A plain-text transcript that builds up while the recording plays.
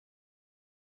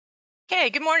Okay,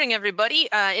 good morning, everybody.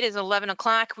 It is 11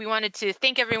 o'clock. We wanted to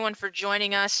thank everyone for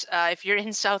joining us. If you're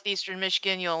in southeastern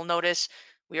Michigan, you'll notice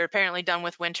we are apparently done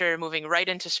with winter, moving right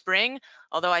into spring,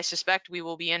 although I suspect we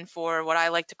will be in for what I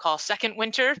like to call second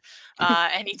winter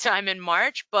anytime in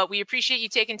March. But we appreciate you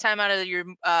taking time out of your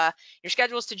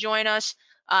schedules to join us.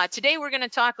 Today, we're going to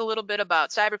talk a little bit about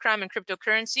cybercrime and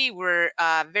cryptocurrency. We're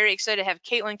very excited to have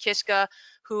Caitlin Kiska,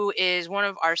 who is one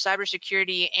of our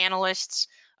cybersecurity analysts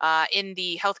in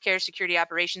the Healthcare Security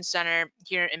Operations Center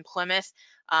here in Plymouth.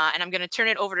 And I'm going to turn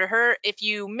it over to her. If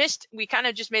you missed, we kind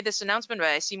of just made this announcement, but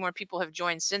I see more people have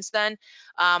joined since then.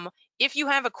 If you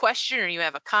have a question or you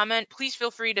have a comment, please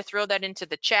feel free to throw that into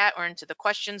the chat or into the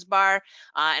questions bar,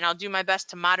 and I'll do my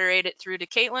best to moderate it through to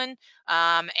Caitlin,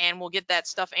 and we'll get that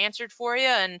stuff answered for you,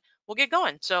 and we'll get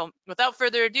going. So without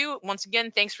further ado, once again,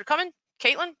 thanks for coming.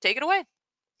 Caitlin, take it away.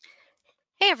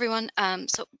 Hey everyone,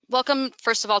 so welcome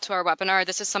first of all to our webinar.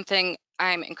 This is something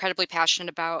I'm incredibly passionate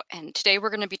about, and today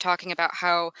we're going to be talking about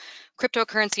how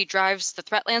cryptocurrency drives the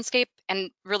threat landscape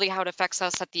and really how it affects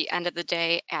us at the end of the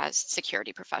day as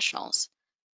security professionals.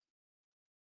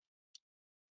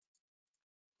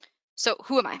 So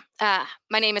who am I?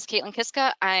 My name is Caitlin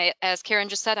Kiska. As Karen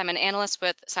just said, I'm an analyst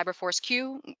with CyberForce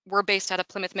Q. We're based out of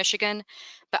Plymouth, Michigan,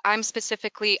 but I'm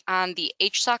specifically on the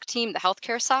HSOC team, the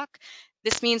healthcare SOC.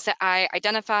 This means that I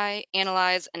identify,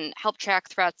 analyze, and help track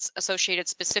threats associated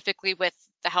specifically with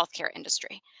the healthcare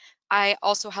industry. I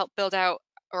also help build out,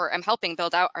 or am helping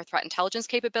build out, our threat intelligence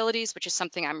capabilities, which is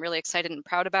something I'm really excited and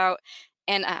proud about.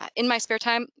 And in my spare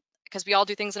time, because we all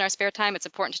do things in our spare time, it's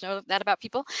important to know that about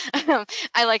people.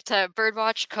 I like to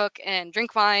birdwatch, cook, and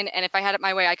drink wine. And if I had it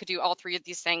my way, I could do all three of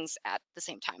these things at the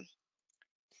same time.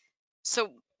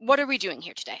 So what are we doing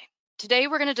here today? Today,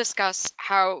 we're going to discuss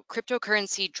how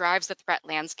cryptocurrency drives the threat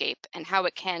landscape and how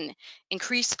it can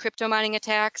increase crypto mining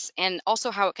attacks, and also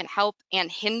how it can help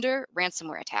and hinder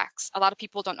ransomware attacks. A lot of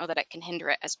people don't know that it can hinder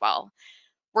it as well.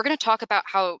 We're going to talk about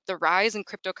how the rise in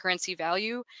cryptocurrency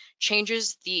value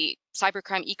changes the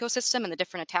cybercrime ecosystem and the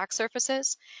different attack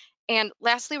surfaces. And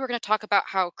lastly, we're going to talk about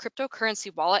how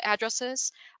cryptocurrency wallet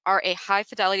addresses are a high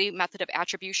fidelity method of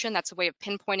attribution. That's a way of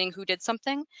pinpointing who did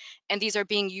something. And these are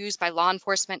being used by law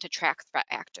enforcement to track threat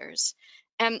actors.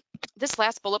 And this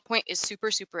last bullet point is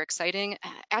super, super exciting.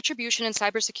 Attribution in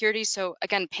cybersecurity. So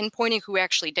again, pinpointing who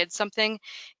actually did something,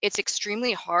 it's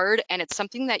extremely hard, and it's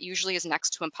something that usually is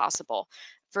next to impossible.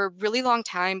 For a really long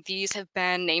time, these have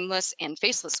been nameless and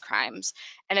faceless crimes.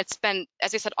 And it's been,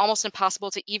 as I said, almost impossible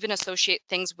to even associate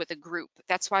things with a group.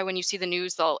 That's why when you see the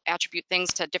news, they'll attribute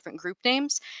things to different group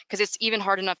names, because it's even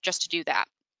hard enough just to do that.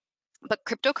 But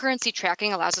cryptocurrency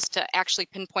tracking allows us to actually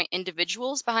pinpoint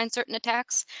individuals behind certain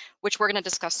attacks, which we're going to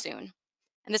discuss soon.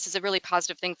 And this is a really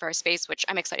positive thing for our space, which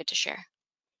I'm excited to share.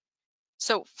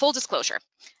 So full disclosure,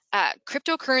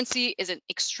 cryptocurrency is an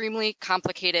extremely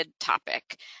complicated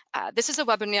topic. This is a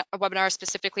webinar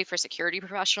specifically for security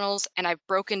professionals, and I've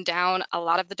broken down a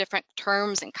lot of the different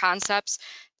terms and concepts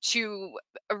to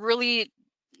a really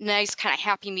nice kind of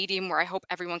happy medium where I hope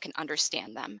everyone can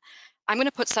understand them. I'm going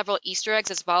to put several Easter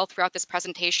eggs as well throughout this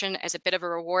presentation as a bit of a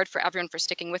reward for everyone for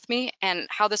sticking with me. And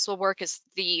how this will work is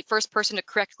the first person to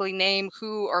correctly name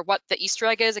who or what the Easter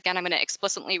egg is, again, I'm going to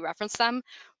explicitly reference them,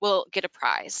 will get a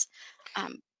prize.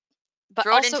 But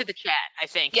Throw it also, into the chat, I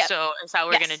think. yeah, So is how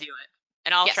we're going to yes, do it.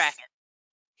 And I'll track yes.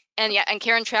 it. And yeah, and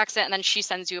Karen tracks it, and then she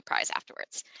sends you a prize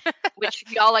afterwards, which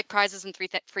we all like prizes and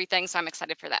free things, so I'm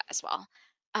excited for that as well.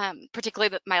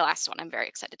 Particularly my last one, I'm very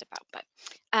excited about.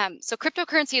 But so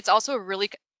cryptocurrency, it's also a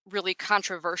really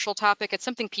controversial topic. It's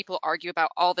something people argue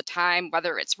about all the time,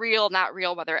 whether it's real, not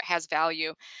real, whether it has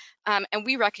value. And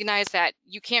we recognize that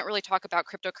you can't really talk about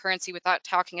cryptocurrency without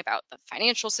talking about the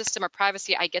financial system or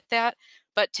privacy. I get that.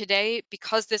 But today,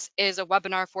 because this is a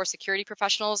webinar for security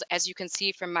professionals, as you can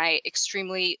see from my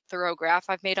extremely thorough graph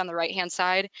I've made on the right-hand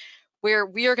side, where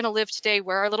we are going to live today,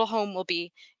 where our little home will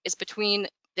be, is between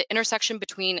the intersection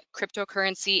between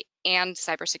cryptocurrency and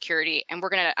cybersecurity. And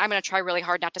I'm going to try really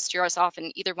hard not to steer us off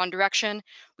in either one direction.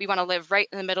 We want to live right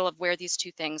in the middle of where these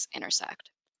two things intersect.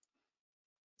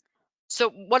 So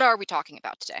what are we talking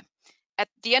about today? At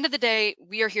the end of the day,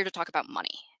 we are here to talk about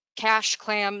money. Cash,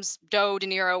 clams, dough,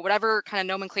 dinero, whatever kind of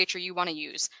nomenclature you want to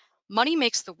use. Money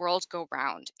makes the world go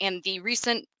round. And the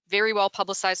recent, very well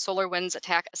publicized SolarWinds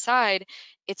attack aside,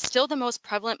 it's still the most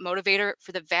prevalent motivator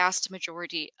for the vast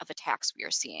majority of attacks we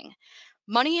are seeing.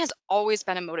 Money has always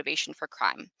been a motivation for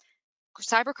crime.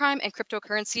 Cybercrime and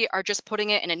cryptocurrency are just putting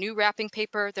it in a new wrapping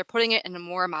paper. They're putting it in a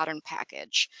more modern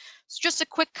package. So just a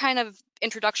quick kind of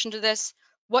introduction to this.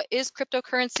 What is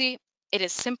cryptocurrency? It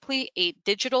is simply a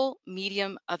digital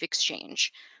medium of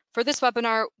exchange. For this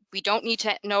webinar, we don't need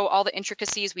to know all the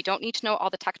intricacies. We don't need to know all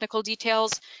the technical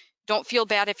details. Don't feel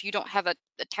bad if you don't have a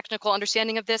technical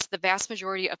understanding of this. The vast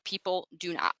majority of people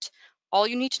do not. All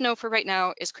you need to know for right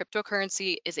now is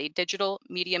cryptocurrency is a digital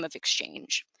medium of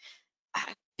exchange.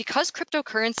 Because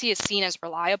cryptocurrency is seen as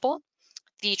reliable,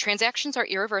 the transactions are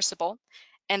irreversible,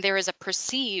 and there is a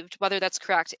perceived, whether that's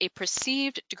correct, a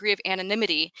perceived degree of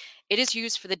anonymity. It is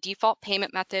used for the default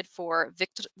payment method for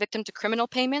victim to criminal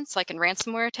payments, like in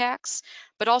ransomware attacks,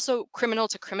 but also criminal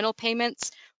to criminal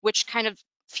payments, which kind of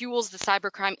fuels the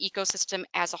cybercrime ecosystem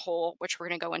as a whole, which we're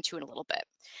going to go into in a little bit.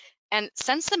 And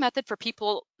since the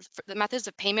methods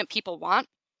of payment people want,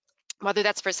 whether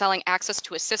that's for selling access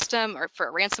to a system or for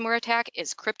a ransomware attack,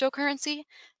 is cryptocurrency,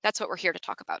 that's what we're here to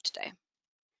talk about today.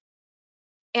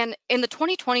 And in the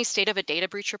 2020 State of a Data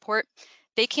Breach report,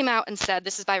 they came out and said,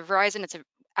 this is by Verizon, it's an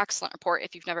excellent report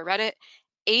if you've never read it,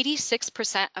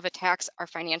 86% of attacks are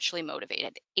financially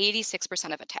motivated,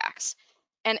 86% of attacks.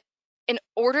 And in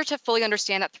order to fully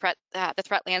understand that the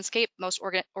threat landscape most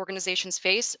organizations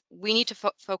face, we need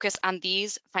to focus on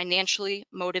these financially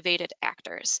motivated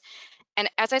actors. And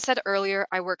as I said earlier,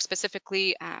 I work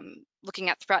specifically looking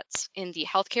at threats in the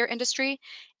healthcare industry.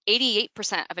 88%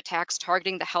 of attacks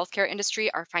targeting the healthcare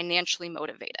industry are financially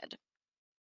motivated.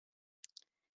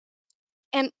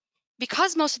 And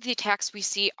because most of the attacks we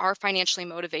see are financially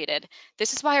motivated,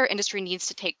 this is why our industry needs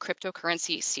to take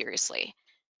cryptocurrency seriously.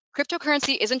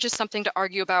 Cryptocurrency isn't just something to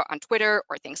argue about on Twitter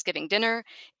or Thanksgiving dinner.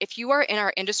 If you are in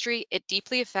our industry, it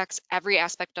deeply affects every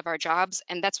aspect of our jobs,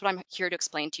 and that's what I'm here to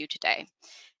explain to you today.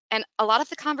 And a lot of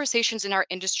the conversations in our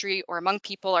industry or among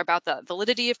people are about the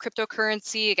validity of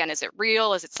cryptocurrency. Again, is it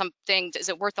real? Is it something, is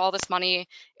it worth all this money,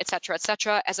 et cetera,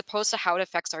 as opposed to how it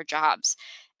affects our jobs.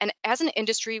 And as an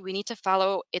industry, we need to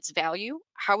follow its value,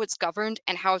 how it's governed,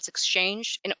 and how it's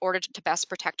exchanged in order to best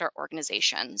protect our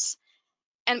organizations.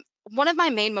 And one of my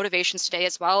main motivations today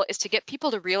as well is to get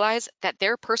people to realize that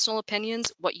their personal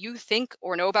opinions, what you think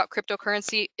or know about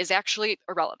cryptocurrency, is actually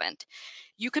irrelevant.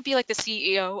 You could be like the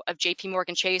CEO of JP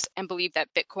Morgan Chase and believe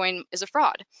that Bitcoin is a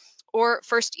fraud. Or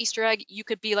first Easter egg, you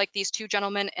could be like these two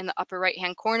gentlemen in the upper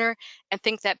right-hand corner and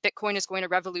think that Bitcoin is going to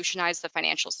revolutionize the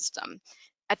financial system.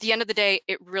 At the end of the day,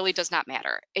 it really does not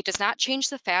matter. It does not change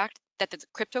the fact that the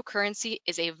cryptocurrency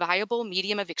is a viable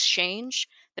medium of exchange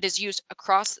that is used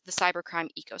across the cybercrime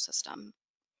ecosystem.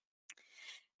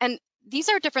 And these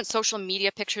are different social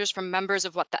media pictures from members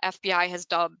of what the FBI has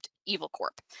dubbed Evil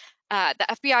Corp. The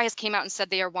FBI has came out and said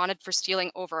they are wanted for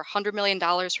stealing over $100 million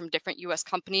from different U.S.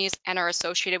 companies and are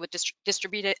associated with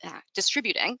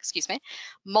distributing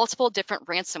multiple different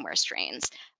ransomware strains.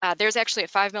 There's actually a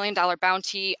 $5 million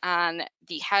bounty on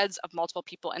the heads of multiple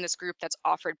people in this group that's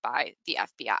offered by the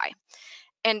FBI.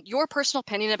 And your personal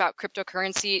opinion about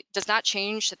cryptocurrency does not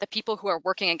change that the people who are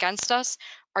working against us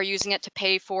are using it to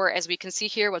pay for, as we can see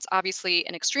here, what's obviously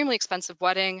an extremely expensive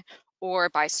wedding, or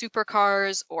buy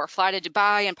supercars, or fly to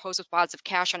Dubai and pose with wads of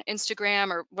cash on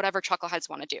Instagram, or whatever chuckleheads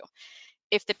want to do.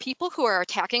 If the people who are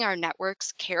attacking our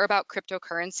networks care about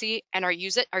cryptocurrency and are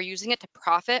using it to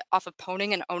profit off of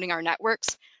and owning our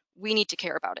networks, we need to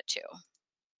care about it too.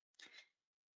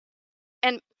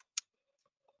 And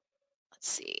let's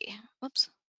see,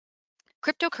 whoops.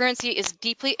 Cryptocurrency is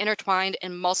deeply intertwined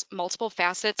in multiple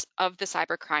facets of the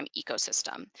cybercrime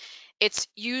ecosystem. It's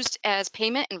used as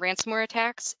payment in ransomware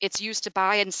attacks. It's used to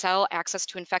buy and sell access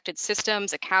to infected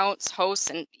systems, accounts,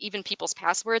 hosts, and even people's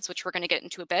passwords, which we're going to get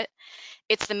into a bit.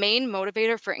 It's the main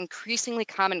motivator for increasingly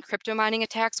common crypto mining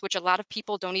attacks, which a lot of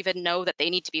people don't even know that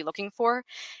they need to be looking for.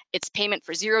 It's payment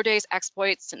for 0 days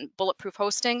exploits and bulletproof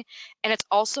hosting. And it's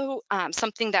also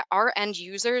something that our end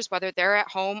users, whether they're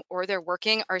at home or they're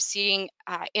working, are seeing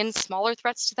in smaller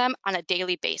threats to them on a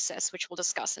daily basis, which we'll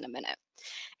discuss in a minute.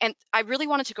 And I really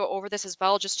wanted to go over this as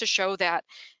well, just to show that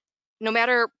no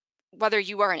matter whether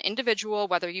you are an individual,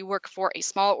 whether you work for a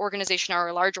small organization or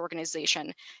a large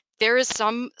organization, there is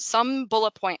some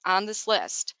bullet point on this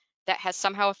list that has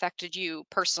somehow affected you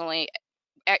personally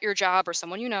at your job or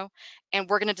someone you know, and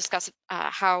we're going to discuss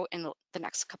how in the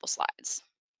next couple slides.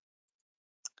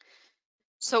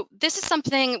 So this is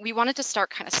something we wanted to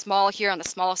start kind of small here on the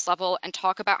smallest level and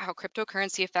talk about how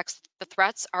cryptocurrency affects the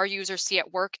threats our users see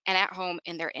at work and at home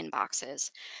in their inboxes.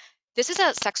 This is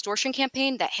a sextortion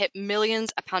campaign that hit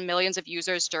millions upon millions of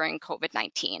users during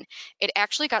COVID-19. It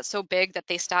actually got so big that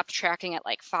they stopped tracking at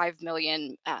like 5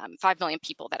 million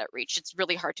people that it reached. It's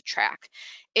really hard to track.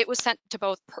 It was sent to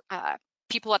both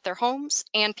people at their homes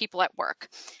and people at work.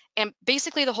 And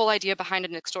basically the whole idea behind a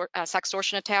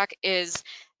sextortion attack is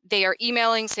they are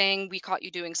emailing saying, we caught you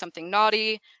doing something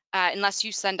naughty. unless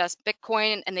you send us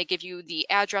Bitcoin and they give you the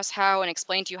address how and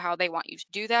explain to you how they want you to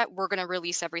do that, we're going to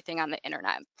release everything on the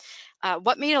internet.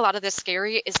 What made a lot of this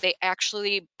scary is they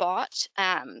actually bought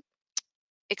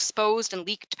exposed and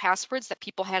leaked passwords that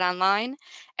people had online.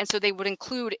 And so they would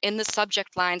include in the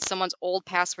subject line someone's old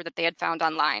password that they had found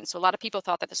online. So a lot of people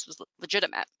thought that this was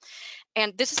legitimate.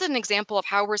 And this is an example of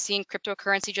how we're seeing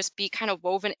cryptocurrency just be kind of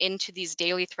woven into these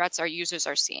daily threats our users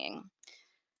are seeing.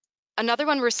 Another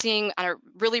one we're seeing on a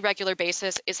really regular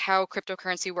basis is how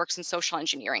cryptocurrency works in social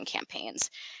engineering campaigns.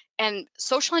 And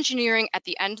social engineering, at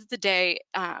the end of the day,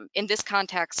 in this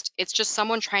context, it's just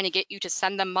someone trying to get you to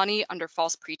send them money under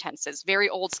false pretenses. Very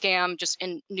old scam, just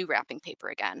in new wrapping paper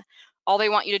again. All they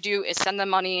want you to do is send them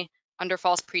money under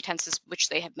false pretenses, which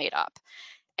they have made up.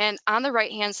 And on the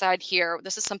right-hand side here,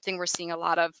 this is something we're seeing a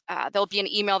lot of. There'll be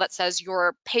an email that says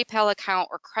your PayPal account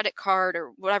or credit card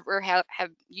or whatever have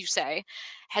you say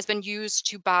has been used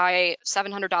to buy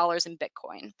 $700 in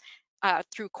Bitcoin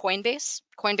through Coinbase.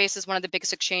 Coinbase is one of the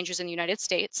biggest exchanges in the United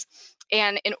States.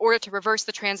 And in order to reverse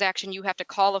the transaction, you have to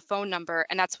call a phone number,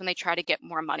 and that's when they try to get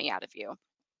more money out of you.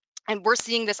 And we're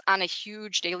seeing this on a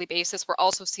huge daily basis. We're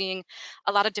also seeing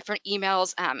a lot of different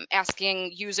emails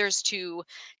asking users to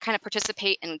kind of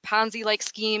participate in Ponzi-like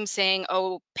schemes saying,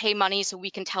 oh, pay money so we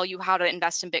can tell you how to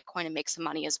invest in Bitcoin and make some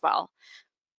money as well.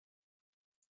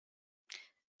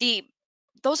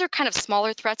 Those are kind of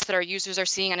smaller threats that our users are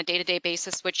seeing on a day-to-day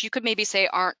basis, which you could maybe say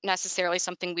aren't necessarily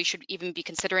something we should even be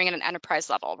considering at an enterprise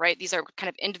level, right? These are kind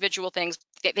of individual things.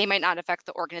 They might not affect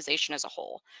the organization as a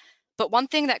whole. But one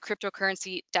thing that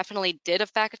cryptocurrency definitely did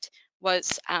affect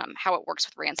was how it works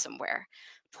with ransomware.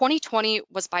 2020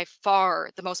 was by far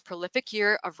the most prolific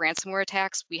year of ransomware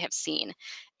attacks we have seen.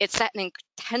 It set an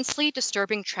intensely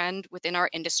disturbing trend within our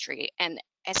industry. And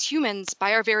as humans,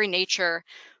 by our very nature,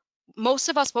 most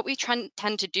of us, what we tend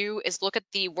to do is look at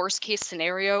the worst case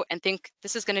scenario and think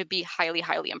this is going to be highly,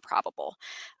 highly improbable.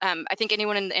 I think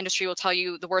anyone in the industry will tell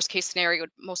you the worst case scenario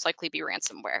would most likely be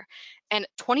ransomware. And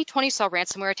 2020 saw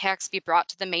ransomware attacks be brought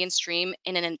to the mainstream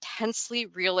in an intensely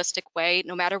realistic way,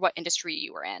 no matter what industry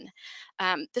you are in.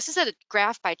 This is a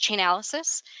graph by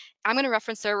Chainalysis. I'm going to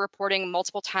reference their reporting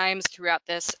multiple times throughout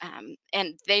this,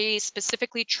 and they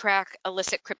specifically track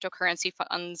illicit cryptocurrency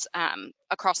funds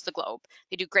across the globe.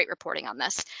 They do great reporting on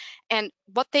this. And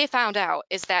what they found out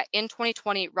is that in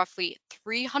 2020, roughly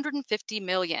 350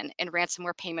 million in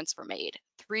ransomware payments were made.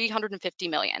 350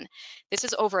 million. This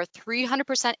is over a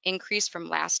 300% increase from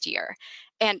last year.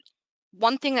 And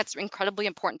one thing that's incredibly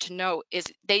important to note is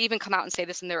they even come out and say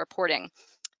this in their reporting.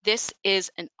 This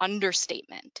is an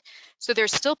understatement. So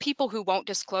there's still people who won't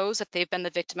disclose that they've been the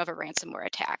victim of a ransomware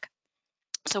attack.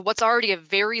 So what's already a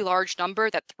very large number,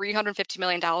 that $350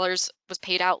 million was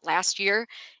paid out last year,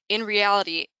 in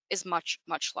reality is much,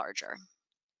 much larger.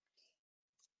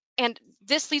 And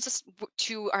this leads us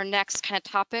to our next kind of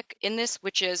topic in this,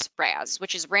 which is RAS,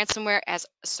 which is ransomware as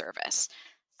a service.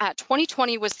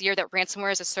 2020 was the year that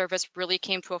ransomware as a service really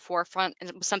came to a forefront, and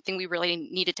it was something we really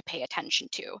needed to pay attention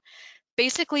to.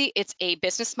 Basically, it's a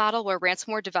business model where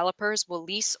ransomware developers will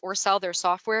lease or sell their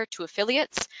software to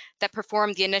affiliates that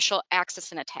perform the initial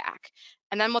access and attack.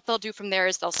 And then what they'll do from there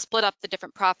is they'll split up the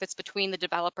different profits between the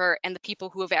developer and the people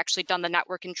who have actually done the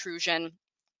network intrusion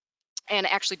and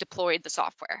actually deployed the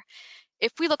software.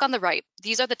 If we look on the right,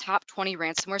 these are the top 20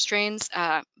 ransomware strains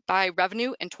by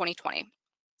revenue in 2020.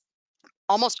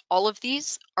 Almost all of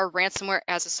these are ransomware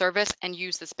as a service and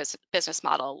use this business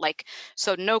model. Like,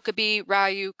 so Nokobi,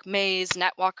 Ryuk, Maze,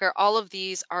 NetWalker, all of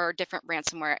these are different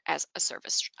ransomware as a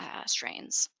service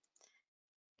strains.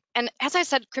 And as I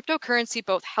said, cryptocurrency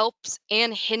both helps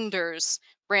and hinders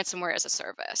ransomware as a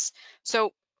service.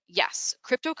 So yes,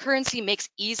 cryptocurrency makes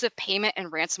ease of payment and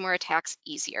ransomware attacks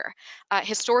easier.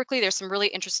 Historically, there's some really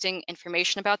interesting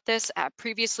information about this.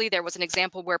 Previously, there was an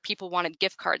example where people wanted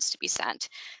gift cards to be sent.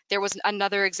 There was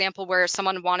another example where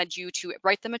someone wanted you to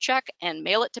write them a check and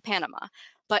mail it to Panama.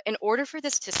 But in order for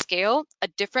this to scale, a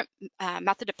different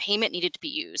method of payment needed to be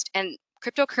used. And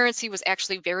cryptocurrency was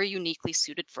actually very uniquely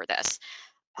suited for this.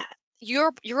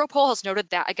 Europol has noted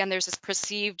that, again, there's this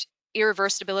perceived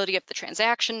irreversibility of the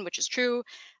transaction, which is true.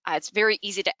 It's very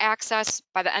easy to access.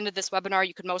 By the end of this webinar,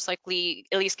 you could most likely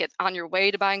at least get on your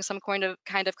way to buying some kind of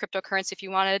cryptocurrency if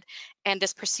you wanted. And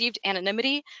this perceived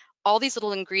anonymity, all these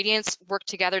little ingredients work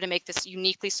together to make this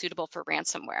uniquely suitable for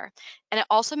ransomware. And it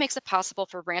also makes it possible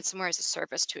for ransomware as a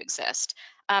service to exist.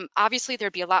 Obviously,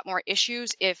 there'd be a lot more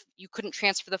issues if you couldn't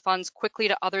transfer the funds quickly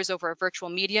to others over a virtual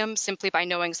medium simply by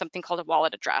knowing something called a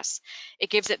wallet address.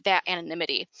 It gives it that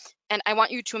anonymity. And I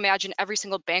want you to imagine every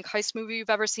single bank heist movie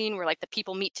you've ever seen where like the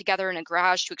people meet together in a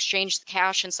garage to exchange the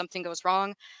cash and something goes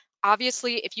wrong.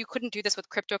 Obviously, if you couldn't do this with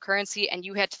cryptocurrency and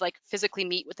you had to like physically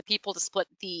meet with the people to split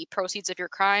the proceeds of your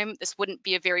crime, this wouldn't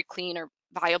be a very clean or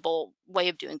viable way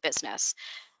of doing business.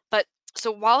 But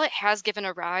so while it has given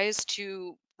a rise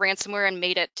to ransomware and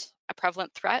made it a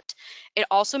prevalent threat, it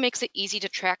also makes it easy to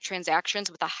track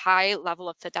transactions with a high level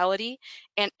of fidelity.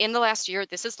 And in the last year,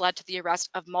 this has led to the arrest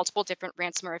of multiple different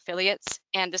ransomware affiliates.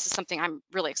 And this is something I'm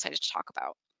really excited to talk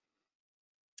about.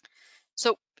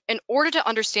 So in order to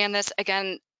understand this,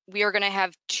 again, we are going to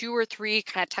have 2 or 3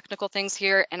 kind of technical things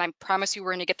here, and I promise you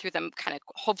we're going to get through them kind of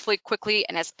hopefully quickly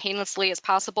and as painlessly as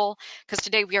possible, because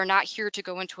today we are not here to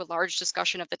go into a large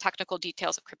discussion of the technical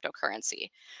details of cryptocurrency,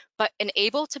 but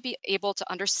to be able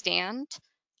to understand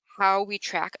how we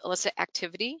track illicit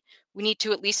activity, we need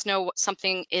to at least know what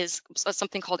something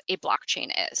called a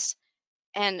blockchain is.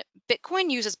 And Bitcoin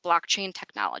uses blockchain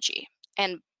technology.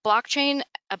 And a blockchain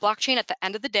at the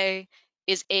end of the day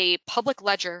is a public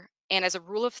ledger. And as a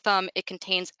rule of thumb, it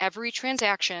contains every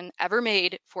transaction ever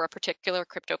made for a particular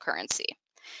cryptocurrency.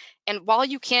 And while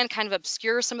you can kind of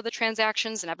obscure some of the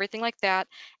transactions and everything like that,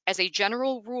 as a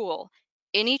general rule,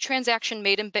 any transaction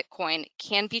made in Bitcoin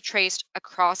can be traced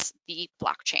across the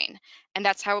blockchain. And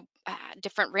that's how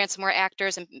different ransomware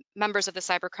actors and members of the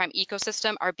cybercrime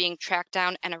ecosystem are being tracked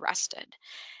down and arrested.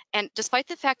 And despite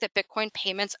the fact that Bitcoin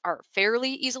payments are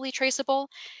fairly easily traceable,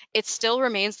 it still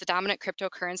remains the dominant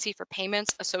cryptocurrency for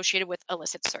payments associated with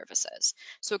illicit services.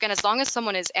 So again, as long as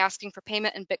someone is asking for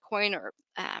payment in Bitcoin or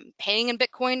paying in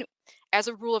Bitcoin, as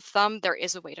a rule of thumb, there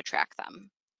is a way to track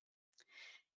them.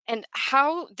 And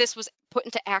how this was put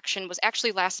into action was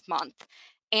actually last month.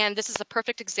 And this is a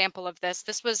perfect example of this.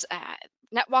 This was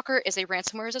NetWalker is a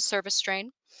ransomware as a service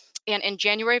strain. And in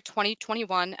January of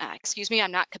 2021, excuse me,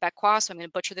 I'm not Quebecois, so I'm going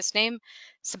to butcher this name,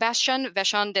 Sébastien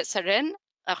Vachon de Seren,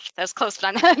 oh, that was close,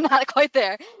 but I'm not quite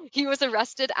there. He was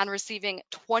arrested on receiving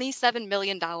 $27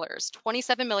 million.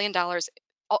 $27 million,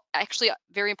 actually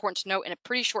very important to note, in a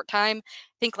pretty short time,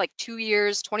 I think like 2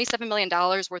 years, $27 million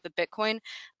worth of Bitcoin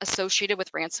associated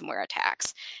with ransomware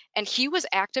attacks. And he was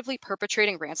actively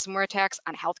perpetrating ransomware attacks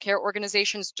on healthcare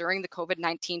organizations during the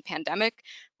COVID-19 pandemic,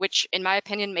 which in my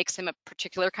opinion makes him a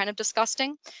particular kind of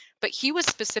disgusting. But he was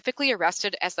specifically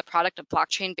arrested as the product of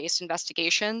blockchain-based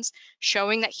investigations,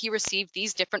 showing that he received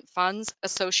these different funds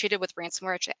associated with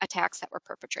ransomware attacks that were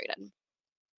perpetrated.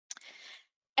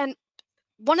 And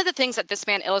one of the things that this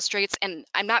man illustrates, and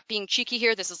I'm not being cheeky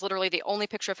here, this is literally the only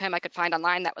picture of him I could find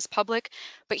online that was public,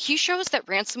 but he shows that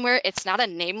ransomware, it's not a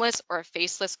nameless or a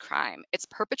faceless crime. It's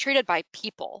perpetrated by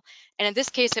people. And in this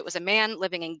case, it was a man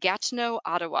living in Gatineau,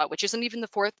 Ottawa, which isn't even the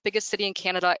 4th biggest city in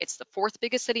Canada. It's the 4th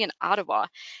biggest city in Ottawa.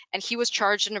 And he was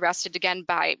charged and arrested again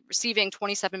by receiving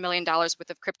 $27 million worth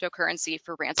of cryptocurrency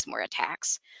for ransomware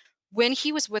attacks. When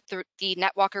he was with the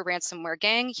NetWalker ransomware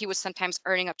gang, he was sometimes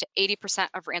earning up to 80%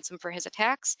 of ransom for his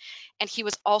attacks, and he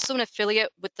was also an affiliate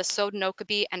with the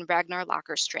Sodinokibi and Ragnar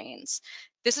Locker strains.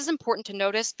 This is important to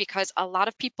notice because a lot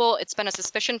of people, it's been a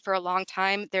suspicion for a long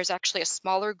time, there's actually a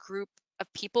smaller group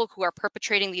of people who are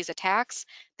perpetrating these attacks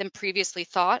than previously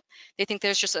thought. They think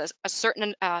there's just a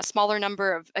certain smaller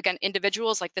number of, again,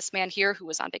 individuals like this man here who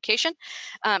was on vacation.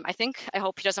 I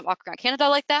hope he doesn't walk around Canada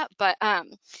like that, but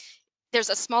there's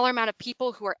a smaller amount of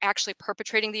people who are actually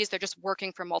perpetrating these. They're just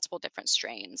working for multiple different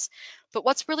strains. But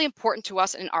what's really important to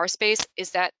us in our space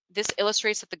is that this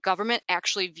illustrates that the government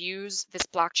actually views this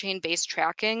blockchain-based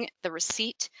tracking, the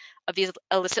receipt of these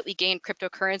illicitly gained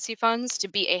cryptocurrency funds, to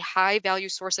be a high value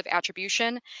source of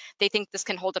attribution. They think this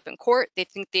can hold up in court. They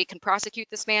think they can prosecute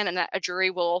this man and that a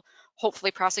jury will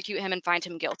hopefully prosecute him and find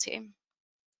him guilty.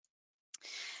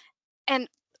 And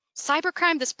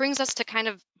cybercrime, this brings us to kind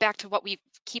of back to what we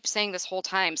keep saying this whole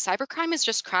time. Cybercrime is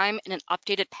just crime in an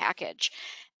updated package.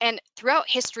 And throughout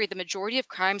history, the majority of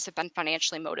crimes have been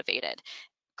financially motivated.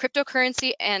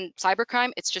 Cryptocurrency and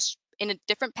cybercrime, it's just in a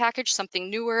different package, something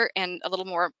newer and a little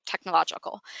more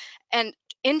technological. And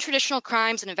in traditional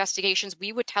crimes and investigations,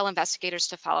 we would tell investigators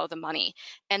to follow the money.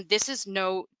 And this is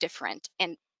no different.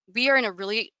 And we are in a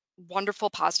really wonderful,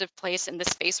 positive place in this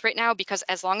space right now, because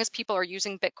as long as people are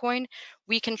using Bitcoin,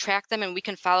 we can track them and we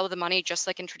can follow the money just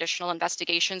like in traditional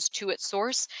investigations to its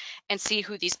source and see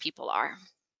who these people are.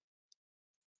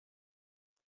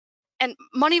 And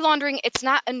money laundering, it's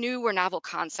not a new or novel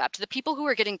concept. The people who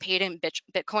are getting paid in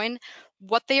Bitcoin,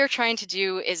 what they are trying to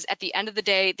do is, at the end of the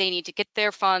day, they need to get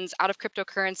their funds out of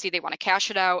cryptocurrency. They want to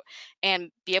cash it out and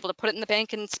be able to put it in the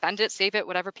bank and spend it, save it,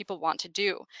 whatever people want to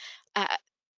do.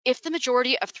 If the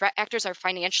majority of threat actors are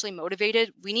financially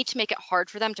motivated, we need to make it hard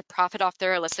for them to profit off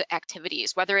their illicit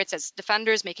activities, whether it's as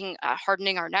defenders making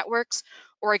hardening our networks,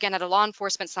 or again at a law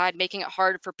enforcement side, making it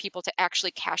hard for people to actually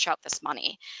cash out this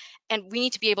money. And we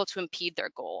need to be able to impede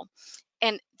their goal.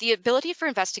 And the ability for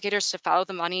investigators to follow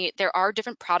the money, there are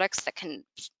different products that can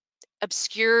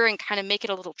obscure and kind of make it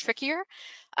a little trickier.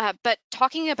 But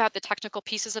talking about the technical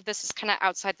pieces of this is kind of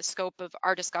outside the scope of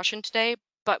our discussion today.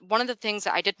 But one of the things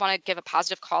that I did want to give a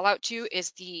positive call out to is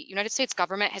the United States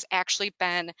government has actually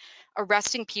been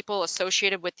arresting people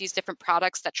associated with these different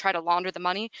products that try to launder the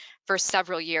money for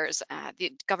several years.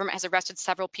 The government has arrested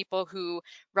several people who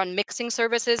run mixing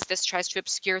services. This tries to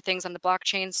obscure things on the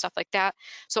blockchain, stuff like that.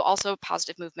 So also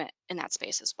positive movement in that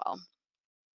space as well.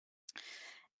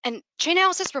 And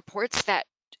Chainalysis reports that,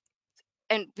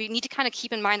 and we need to kind of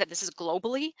keep in mind that this is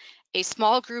globally, a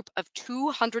small group of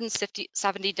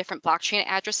 270 different blockchain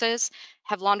addresses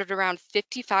have laundered around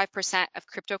 55% of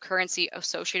cryptocurrency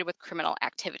associated with criminal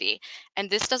activity. And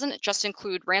this doesn't just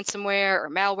include ransomware or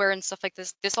malware and stuff like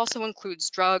this. This also includes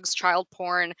drugs, child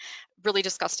porn, really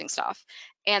disgusting stuff.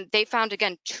 And they found,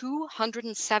 again,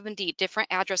 270 different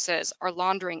addresses are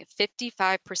laundering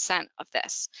 55% of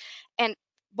this. And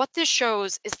what this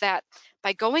shows is that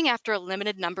by going after a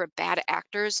limited number of bad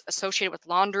actors associated with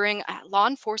laundering, law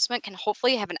enforcement can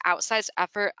hopefully have an outsized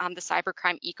effort on the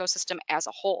cybercrime ecosystem as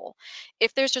a whole.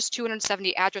 If there's just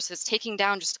 270 addresses, taking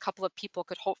down just a couple of people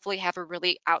could hopefully have a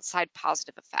really outside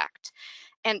positive effect.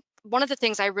 And one of the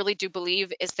things I really do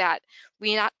believe is that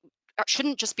we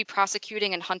shouldn't just be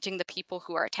prosecuting and hunting the people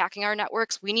who are attacking our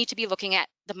networks. We need to be looking at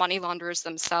the money launderers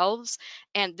themselves.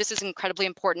 And this is incredibly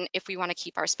important if we want to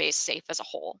keep our space safe as a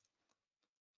whole.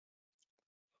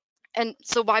 And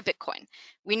so why Bitcoin?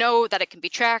 We know that it can be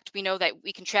tracked. We know that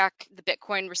we can track the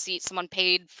Bitcoin receipt someone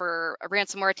paid for a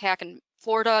ransomware attack in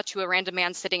Florida to a random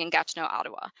man sitting in Gatineau,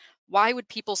 Ottawa. Why would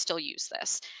people still use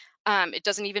this? It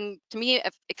doesn't even, to me,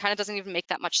 it kind of doesn't even make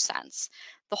that much sense.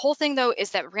 The whole thing, though,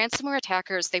 is that ransomware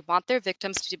attackers, they want their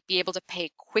victims to be able to pay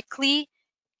quickly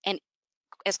and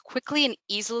as quickly and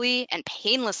easily and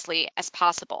painlessly as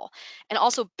possible. And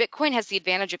also, Bitcoin has the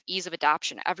advantage of ease of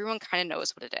adoption. Everyone kind of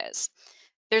knows what it is.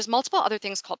 There's multiple other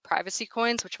things called privacy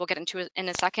coins, which we'll get into in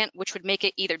a second, which would make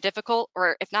it either difficult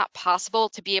or, if not possible,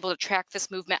 to be able to track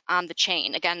this movement on the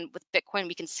chain. Again, with Bitcoin,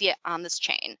 we can see it on this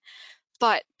chain.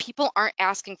 But people aren't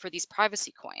asking for these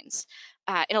privacy coins.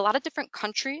 In a lot of different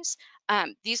countries,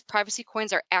 these privacy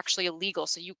coins are actually illegal,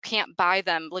 so you can't buy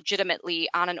them legitimately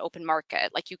on an open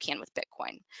market like you can with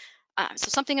Bitcoin. So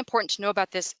something important to know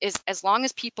about this is as long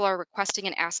as people are requesting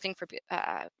and asking for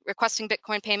requesting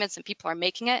Bitcoin payments and people are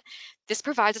making it, this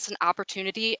provides us an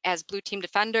opportunity as blue team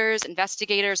defenders,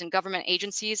 investigators, and government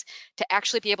agencies to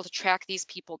actually be able to track these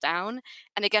people down.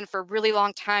 And again, for a really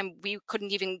long time, we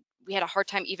had a hard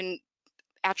time even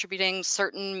attributing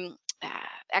certain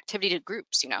activity to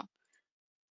groups,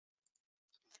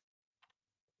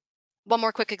 One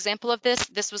more quick example of this.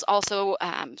 This was also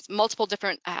multiple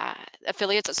different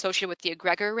affiliates associated with the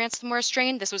egregor ransomware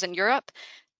strain. This was in Europe.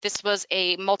 This was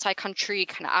a multi-country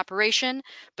kind of operation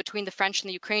between the French and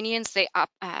the Ukrainians. They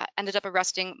ended up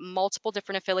arresting multiple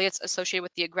different affiliates associated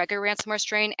with the egregor ransomware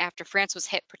strain after France was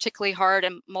hit particularly hard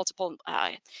and multiple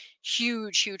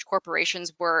huge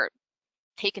corporations were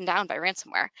taken down by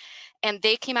ransomware. And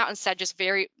they came out and said just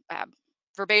very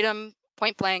verbatim,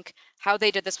 point blank, how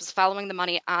they did this was following the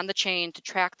money on the chain to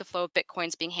track the flow of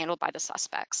Bitcoins being handled by the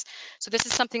suspects. So this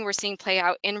is something we're seeing play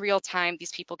out in real time,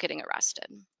 these people getting arrested.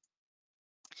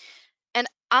 And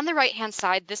on the right-hand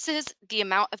side, this is the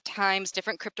amount of times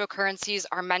different cryptocurrencies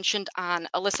are mentioned on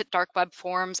illicit dark web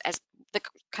forums as the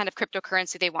kind of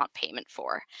cryptocurrency they want payment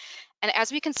for. And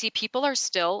as we can see, people are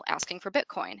still asking for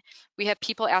Bitcoin. We have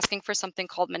people asking for something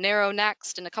called Monero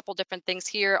next and a couple different things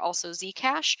here, also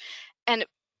Zcash. And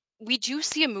we do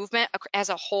see a movement as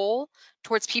a whole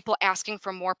towards people asking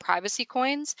for more privacy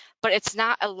coins, but it's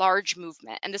not a large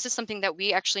movement. And this is something that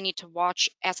we actually need to watch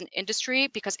as an industry,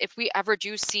 because if we ever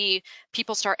do see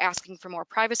people start asking for more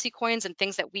privacy coins and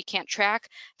things that we can't track,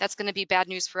 that's going to be bad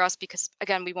news for us because,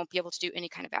 again, we won't be able to do any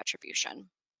kind of attribution.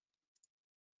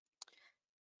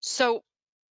 So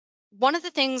one of the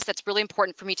things that's really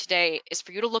important for me today is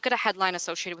for you to look at a headline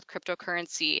associated with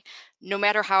cryptocurrency, no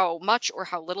matter how much or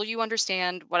how little you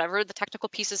understand, whatever the technical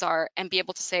pieces are, and be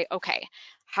able to say, okay,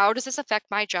 how does this affect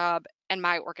my job and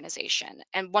my organization?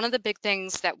 And one of the big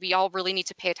things that we all really need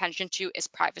to pay attention to is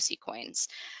privacy coins.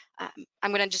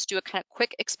 I'm going to just do a kind of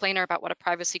quick explainer about what a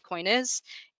privacy coin is.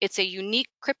 It's a unique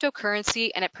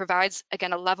cryptocurrency, and it provides,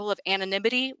 again, a level of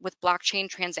anonymity with blockchain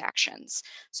transactions.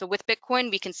 So with Bitcoin,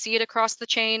 we can see it across the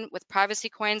chain. With privacy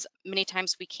coins, many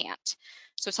times we can't.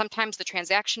 So sometimes the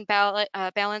transaction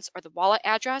balance or the wallet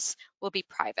address will be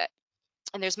private.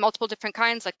 And there's multiple different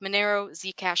kinds like Monero,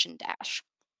 Zcash, and Dash.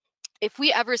 If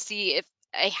we ever see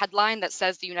a headline that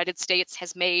says the United States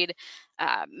has made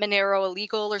Monero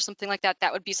illegal or something like that,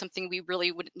 that would be something we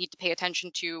really would need to pay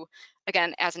attention to,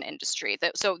 again, as an industry.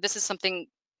 So this is something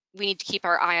we need to keep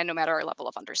our eye on no matter our level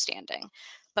of understanding.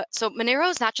 But so Monero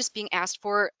is not just being asked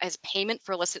for as payment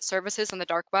for illicit services on the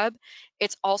dark web,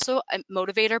 it's also a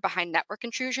motivator behind network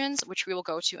intrusions, which we will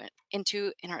go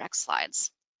into in our next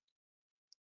slides.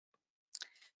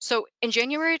 So in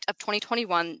January of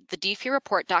 2021, the DeFi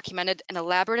report documented an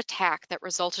elaborate attack that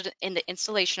resulted in the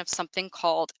installation of something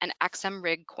called an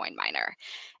XM-Rig coin miner.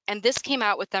 And this came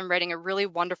out with them writing a really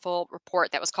wonderful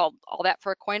report that was called All That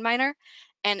for a Coin Miner.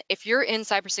 And if you're in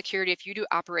cybersecurity, if you do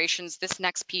operations, this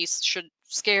next piece should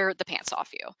scare the pants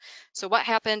off you. So what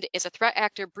happened is a threat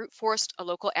actor brute forced a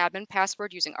local admin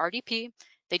password using RDP.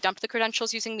 They dumped the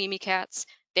credentials using Mimikatz.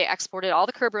 They exported all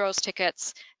the Kerberos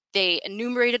tickets. They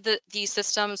enumerated these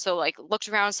systems, so like looked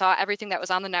around, saw everything that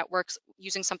was on the networks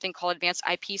using something called advanced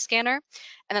IP scanner,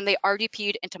 and then they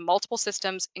RDP'd into multiple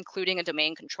systems, including a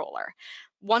domain controller.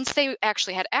 Once they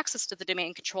actually had access to the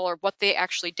domain controller, what they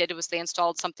actually did was they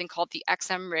installed something called the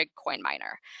XM-Rig coin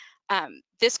miner.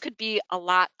 This could be a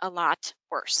lot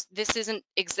worse. This isn't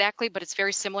exactly, but it's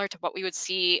very similar to what we would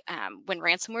see when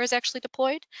ransomware is actually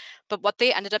deployed. But what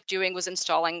they ended up doing was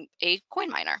installing a coin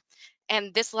miner.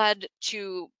 And this led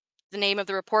to the name of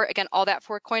the report, again, All That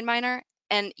for a Coin Miner.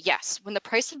 And yes, when the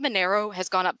price of Monero has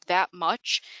gone up that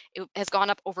much, it has gone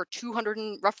up over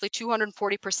roughly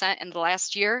 240% in the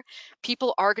last year,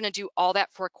 people are going to do all that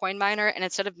for a coin miner. And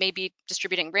instead of maybe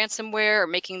distributing ransomware or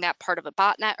making that part of a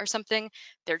botnet or something,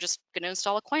 they're just going to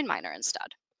install a coin miner instead.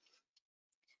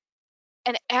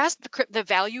 And as the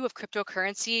value of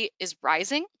cryptocurrency is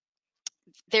rising,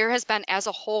 there has been, as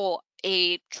a whole,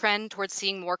 a trend towards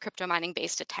seeing more crypto mining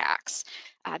based attacks.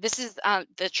 This is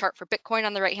the chart for Bitcoin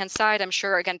on the right hand side. I'm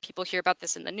sure, again, people hear about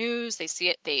this in the news. They see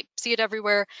it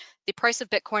everywhere. The price of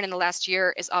Bitcoin in the last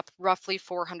year is up roughly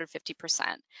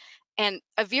 450%. And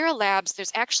Avira Labs,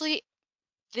 there's actually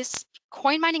this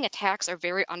coin mining attacks are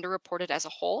very underreported as a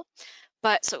whole.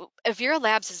 But so Avira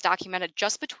Labs has documented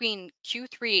just between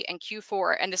Q3 and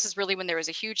Q4, and this is really when there was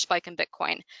a huge spike in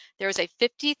Bitcoin, there was a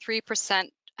 53%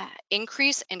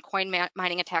 increase in coin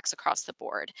mining attacks across the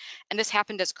board. And this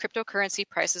happened as cryptocurrency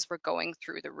prices were going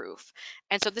through the roof.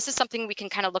 And so this is something we can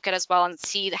kind of look at as well and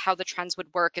see how the trends would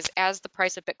work is as the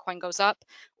price of Bitcoin goes up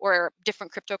or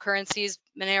different cryptocurrencies,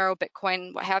 Monero,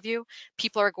 Bitcoin, what have you,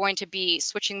 people are going to be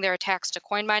switching their attacks to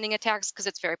coin mining attacks because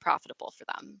it's very profitable for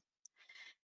them.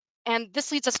 And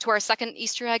this leads us to our second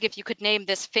Easter egg. If you could name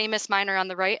this famous miner on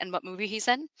the right and what movie he's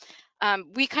in.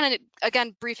 We kind of,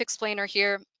 again, brief explainer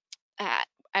here.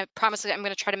 I promise that I'm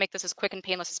going to try to make this as quick and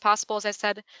painless as possible. As I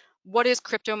said, what is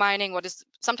crypto mining?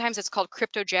 Sometimes it's called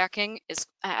cryptojacking, is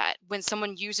when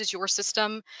someone uses your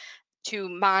system to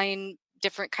mine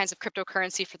different kinds of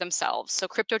cryptocurrency for themselves. So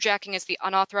cryptojacking is the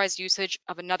unauthorized usage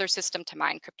of another system to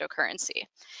mine cryptocurrency.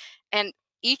 And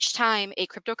each time a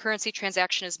cryptocurrency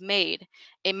transaction is made,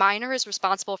 a miner is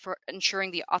responsible for ensuring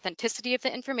the authenticity of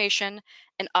the information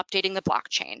and updating the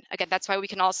blockchain. Again, that's why we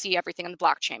can all see everything on the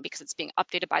blockchain, because it's being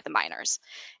updated by the miners.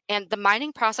 And the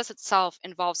mining process itself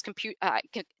involves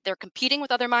they're competing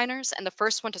with other miners, and the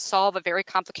first one to solve a very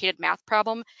complicated math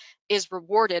problem is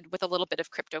rewarded with a little bit of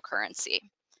cryptocurrency.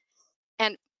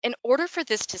 And in order for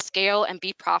this to scale and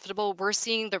be profitable, we're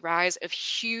seeing the rise of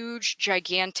huge,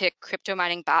 gigantic crypto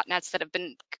mining botnets that have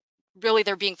been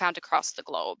they're being found across the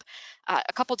globe. A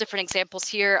couple different examples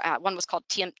here. One was called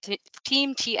Team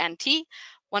TNT.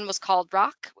 One was called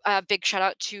Rock. Big shout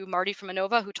out to Marty from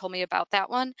Innova who told me about that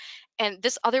one. And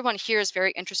this other one here is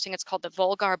very interesting. It's called the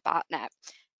Vulgar Botnet.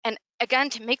 And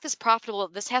again, to make this profitable,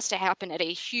 this has to happen at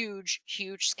a huge,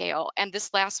 huge scale. And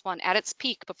this last one, at its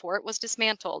peak, before it was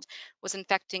dismantled, was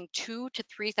infecting 2,000 to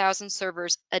 3,000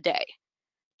 servers a day.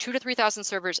 2,000 to 3,000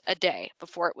 servers a day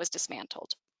before it was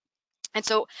dismantled. And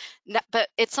so, but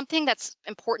it's something that's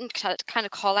important to kind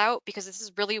of call out, because this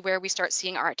is really where we start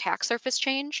seeing our attack surface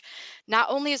change. Not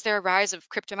only is there a rise of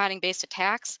crypto mining based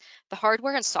attacks, the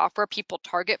hardware and software people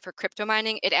target for crypto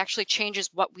mining, it actually changes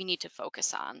what we need to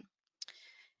focus on.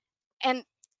 And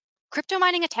Crypto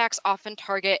mining attacks often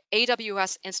target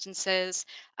AWS instances,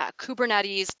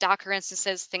 Kubernetes, Docker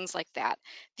instances, things like that.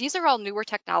 These are all newer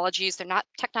technologies. They're not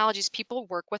technologies people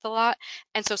work with a lot.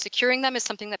 And so securing them is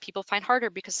something that people find harder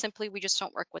because simply we just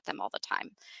don't work with them all the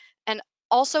time. And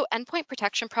also endpoint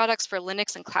protection products for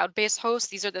Linux and cloud-based hosts,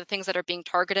 these are the things that are being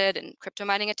targeted in crypto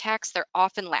mining attacks, they're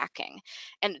often lacking.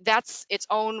 And that's its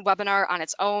own webinar on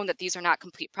its own, that these are not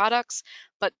complete products.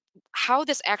 But how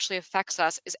this actually affects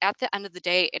us is at the end of the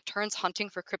day, it turns hunting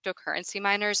for cryptocurrency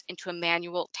miners into a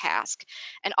manual task.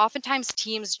 And oftentimes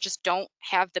teams just don't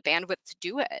have the bandwidth to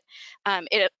do it.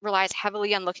 It relies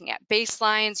heavily on looking at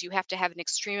baselines. You have to have an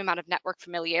extreme amount of network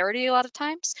familiarity a lot of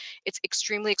times. It's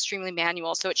extremely, extremely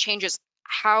manual. So it changes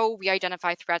how we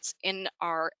identify threats in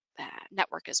our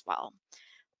network as well.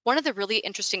 One of the really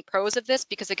interesting pros of this,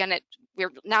 because again,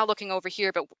 we're now looking over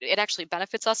here, but it actually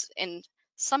benefits us in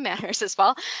some manners as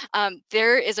well.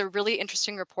 There is a really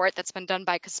interesting report that's been done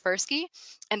by Kaspersky,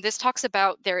 and this talks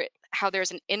about how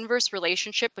there's an inverse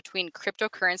relationship between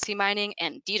cryptocurrency mining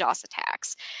and DDoS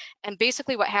attacks. And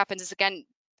basically what happens is, again,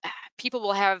 people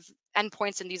will have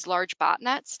endpoints in these large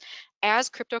botnets. As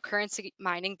cryptocurrency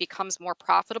mining becomes more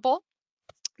profitable,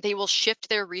 they will shift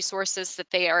their resources that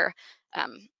they are,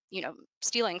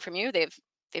 stealing from you. They've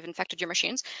infected your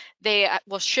machines. They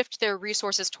will shift their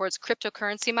resources towards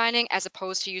cryptocurrency mining as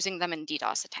opposed to using them in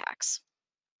DDoS attacks.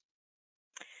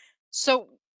 So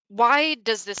why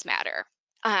does this matter?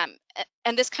 And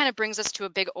this kind of brings us to a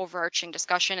big overarching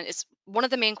discussion. Is one of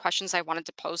the main questions I wanted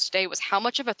to pose today was, how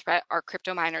much of a threat are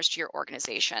crypto miners to your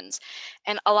organizations?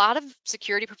 And a lot of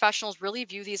security professionals really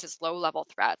view these as low-level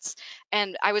threats.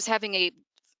 And I was having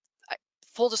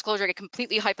full disclosure, a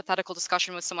completely hypothetical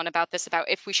discussion with someone about this, about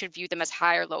if we should view them as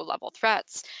high or low level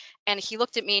threats. And he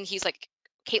looked at me and he's like,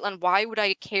 Caitlin, why would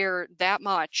I care that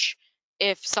much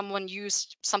if someone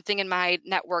used something in my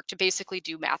network to basically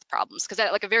do math problems? Because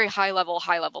at like a very high level,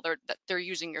 they're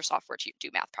using your software to do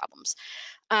math problems.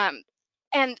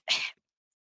 And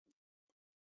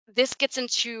this gets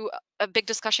into a big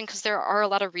discussion because there are a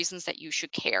lot of reasons that you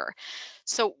should care.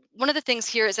 So one of the things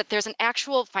here is that there's an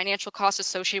actual financial cost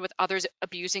associated with others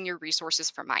abusing your resources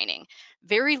for mining.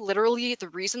 Very literally, the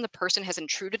reason the person has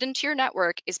intruded into your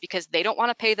network is because they don't want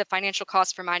to pay the financial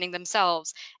cost for mining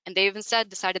themselves, and they've instead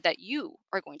decided that you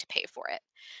are going to pay for it.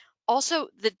 Also,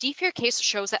 the DFIR case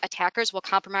shows that attackers will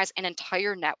compromise an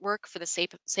entire network for the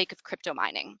sake of crypto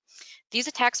mining. These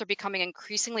attacks are becoming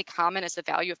increasingly common as the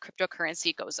value of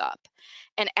cryptocurrency goes up.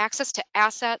 And access to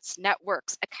assets,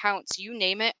 networks, accounts, you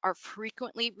name it, are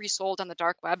frequently resold on the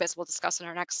dark web, as we'll discuss in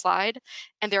our next slide.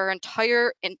 And there are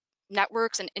entire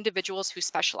networks and individuals who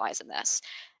specialize in this.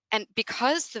 And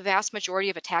because the vast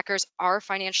majority of attackers are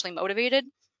financially motivated,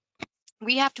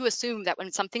 we have to assume that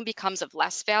when something becomes of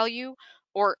less value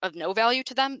or of no value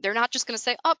to them, they're not just going to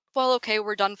say, oh, well, okay,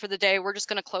 we're done for the day. We're just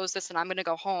going to close this and I'm going to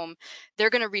go home. They're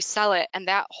going to resell it. And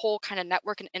that whole kind of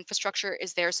network and infrastructure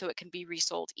is there so it can be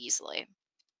resold easily.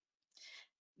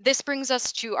 This brings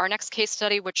us to our next case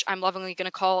study, which I'm lovingly going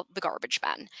to call the garbage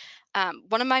men.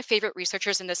 One of my favorite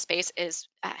researchers in this space is,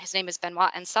 his name is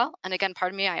Benoit Ansel. And again,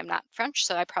 pardon me, I am not French,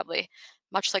 so I probably,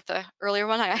 much like the earlier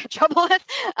one, I had trouble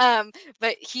with.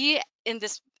 But he, in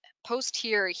this post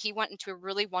here, he went into a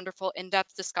really wonderful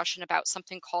in-depth discussion about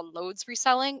something called loads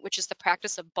reselling, which is the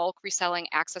practice of bulk reselling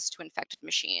access to infected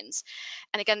machines.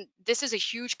 And again, this is a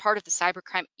huge part of the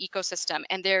cybercrime ecosystem.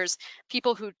 And there's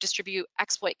people who distribute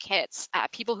exploit kits,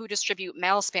 people who distribute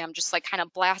mail spam, just like kind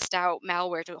of blast out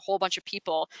malware to a whole bunch of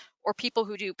people, or people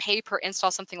who do pay per install,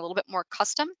 something a little bit more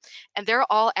custom. And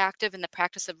they're all active in the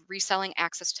practice of reselling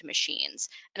access to machines.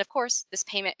 And of course, this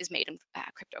payment is made in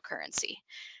cryptocurrency.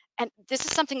 And this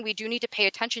is something we do need to pay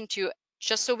attention to,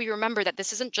 just so we remember that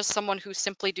this isn't just someone who's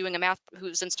simply doing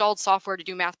who's installed software to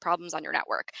do math problems on your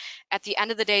network. At the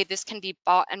end of the day, this can be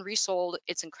bought and resold.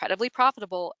 It's incredibly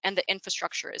profitable, and the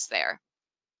infrastructure is there.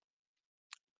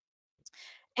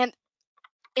 And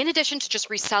in addition to just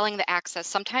reselling the access,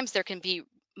 sometimes there can be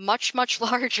much, much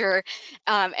larger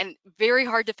and very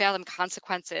hard to fathom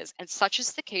consequences. And such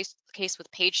is the case with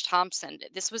Paige Thompson.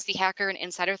 This was the hacker and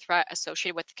insider threat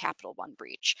associated with the Capital One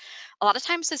breach. A lot of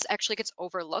times this actually gets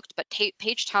overlooked, but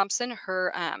Paige Thompson,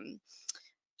 her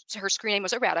screen name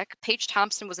was erratic. Paige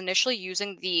Thompson was initially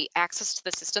using the access to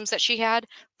the systems that she had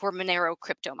for Monero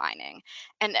crypto mining.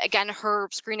 And again, her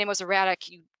screen name was erratic.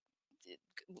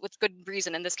 With good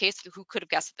reason in this case, who could have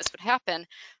guessed that this would happen?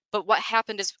 But what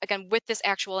happened is, again, with this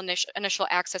actual initial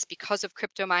access, because of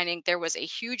crypto mining, there was a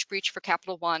huge breach for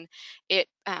Capital One. It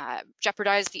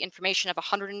jeopardized the information of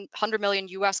 100 million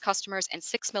US customers and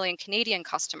 6 million Canadian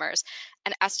customers.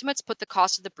 And estimates put the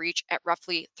cost of the breach at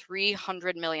roughly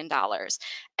 $300 million.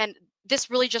 And this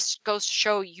really just goes to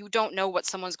show you don't know what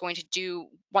someone's going to do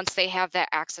once they have that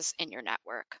access in your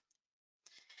network.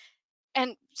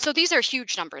 And so these are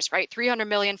huge numbers, right? 300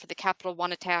 million for the Capital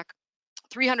One attack,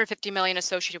 350 million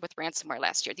associated with ransomware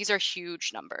last year. These are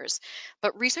huge numbers.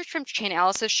 But research from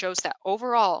Chainalysis shows that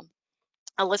overall,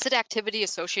 illicit activity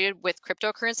associated with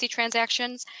cryptocurrency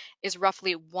transactions is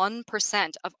roughly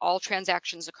 1% of all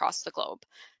transactions across the globe.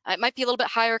 It might be a little bit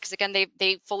higher because, again,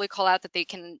 they fully call out that they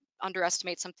can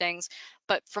underestimate some things.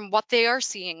 But from what they are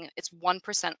seeing, it's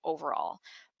 1% overall.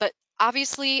 But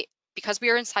obviously, because we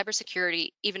are in cybersecurity,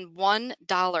 even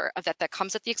 $1 of that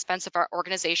comes at the expense of our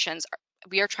organizations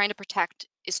we are trying to protect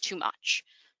is too much.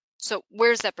 So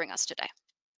where does that bring us today?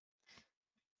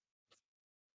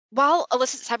 While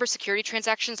illicit cybersecurity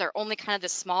transactions are only kind of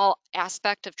this small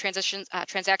aspect of transactions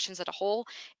as a whole,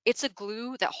 it's a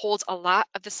glue that holds a lot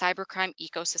of the cybercrime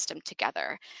ecosystem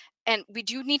together. And we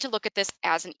do need to look at this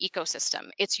as an ecosystem.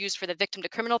 It's used for the victim to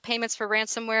criminal payments for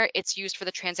ransomware. It's used for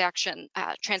the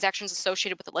transactions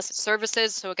associated with illicit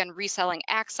services. So again, reselling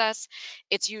access.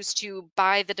 It's used to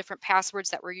buy the different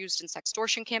passwords that were used in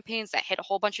sextortion campaigns that hit a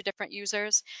whole bunch of different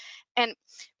users. And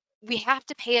we have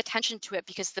to pay attention to it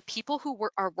because the people who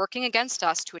are working against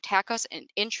us to attack us and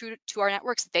intrude to our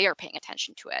networks, they are paying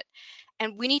attention to it.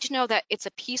 And we need to know that it's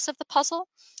a piece of the puzzle,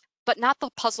 but not the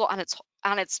puzzle on its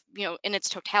in its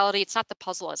totality. It's not the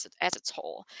puzzle as its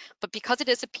whole. But because it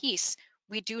is a piece,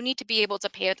 we do need to be able to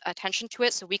pay attention to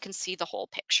it so we can see the whole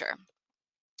picture.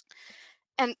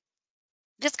 And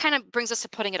this kind of brings us to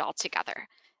putting it all together.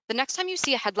 The next time you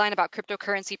see a headline about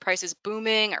cryptocurrency prices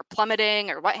booming or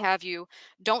plummeting or what have you,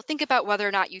 don't think about whether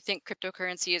or not you think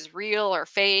cryptocurrency is real or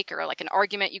fake or like an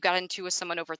argument you got into with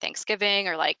someone over Thanksgiving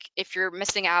or like if you're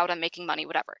missing out on making money,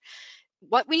 whatever.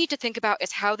 What we need to think about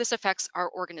is how this affects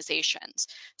our organizations.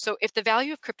 So if the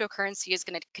value of cryptocurrency is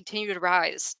going to continue to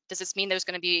rise, does this mean there's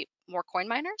going to be more coin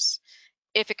miners?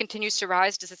 If it continues to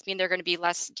rise, does this mean there are going to be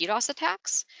less DDoS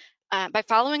attacks? By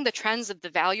following the trends of the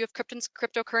value of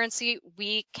cryptocurrency,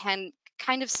 we can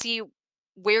kind of see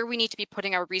where we need to be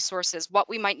putting our resources, what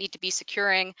we might need to be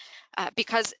securing,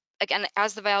 because again,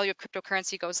 as the value of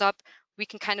cryptocurrency goes up, we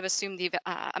can kind of assume the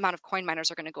amount of coin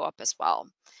miners are going to go up as well.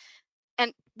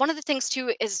 And one of the things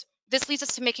too is this leads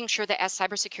us to making sure that as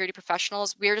cybersecurity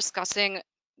professionals, we're discussing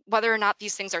whether or not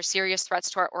these things are serious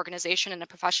threats to our organization in a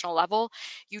professional level.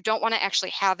 You don't want to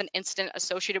actually have an incident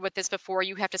associated with this before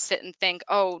you have to sit and think,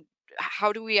 oh,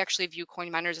 how do we actually view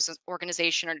coin miners as an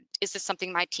organization, or is this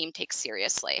something my team takes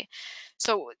seriously?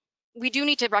 So we do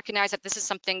need to recognize that this is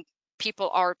something people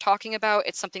are talking about.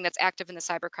 It's something that's active in the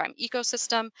cybercrime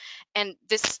ecosystem. And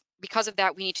because of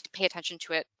that, we need to pay attention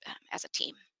to it as a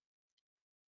team.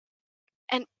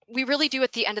 And we really do,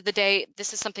 at the end of the day,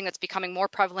 this is something that's becoming more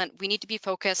prevalent. We need to be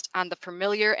focused on the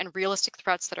familiar and realistic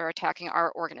threats that are attacking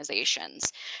our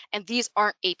organizations. And these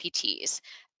aren't APTs.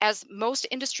 As most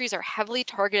industries are heavily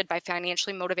targeted by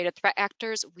financially motivated threat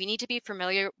actors, we need to be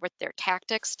familiar with their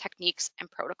tactics, techniques,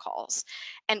 and protocols.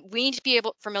 And we need to be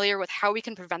familiar with how we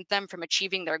can prevent them from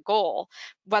achieving their goal,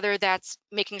 whether that's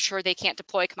making sure they can't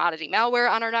deploy commodity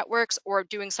malware on our networks or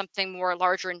doing something more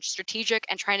larger and strategic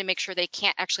and trying to make sure they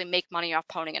can't actually make money off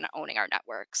owning and owning our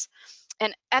networks.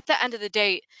 And at the end of the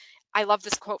day, I love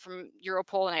this quote from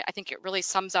Europol, and I think it really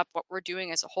sums up what we're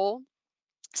doing as a whole.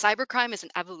 Cybercrime is an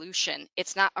evolution.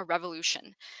 It's not a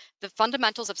revolution. The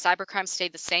fundamentals of cybercrime stay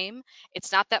the same.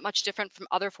 It's not that much different from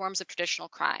other forms of traditional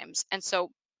crimes. And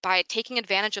so by taking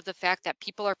advantage of the fact that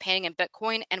people are paying in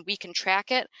Bitcoin and we can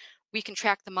track it, we can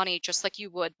track the money just like you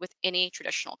would with any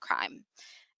traditional crime.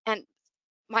 And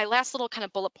my last little kind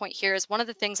of bullet point here is one of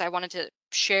the things I wanted to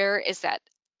share is that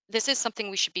this is something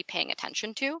we should be paying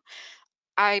attention to.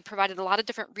 I provided a lot of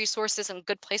different resources and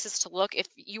good places to look. If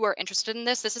you are interested in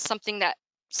this, this is something that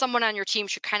someone on your team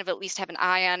should kind of at least have an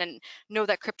eye on and know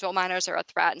that crypto miners are a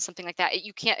threat and something like that.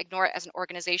 You can't ignore it as an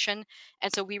organization.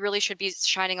 And so we really should be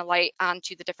shining a light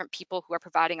onto the different people who are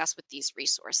providing us with these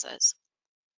resources.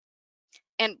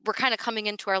 And we're kind of coming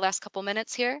into our last couple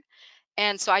minutes here.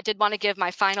 And so I did want to give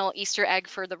my final Easter egg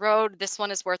for the road. This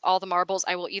one is worth all the marbles.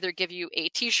 I will either give you a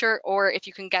t-shirt, or if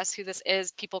you can guess who this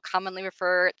is, people commonly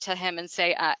refer to him and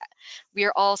say, we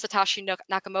are all Satoshi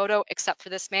Nakamoto except for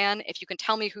this man. If you can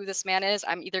tell me who this man is,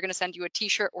 I'm either going to send you a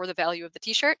t-shirt or the value of the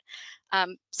t-shirt.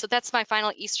 So that's my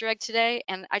final Easter egg today.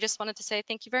 And I just wanted to say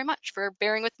thank you very much for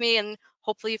bearing with me, and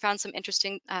hopefully you found some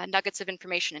interesting nuggets of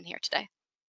information in here today.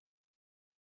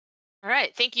 All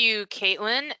right, thank you,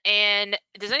 Caitlin. And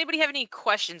does anybody have any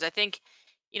questions? I think,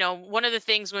 one of the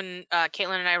things when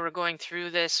Caitlin and I were going through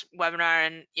this webinar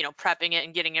and, prepping it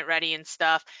and getting it ready and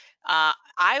stuff,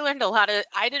 I learned a lot of,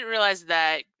 I didn't realize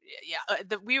that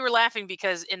yeah, we were laughing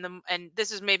because and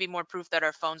this is maybe more proof that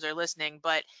our phones are listening,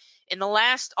 but in the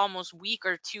last almost week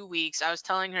or 2 weeks, I was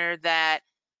telling her that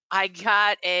I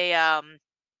got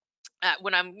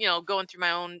when I'm, going through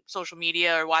my own social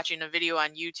media or watching a video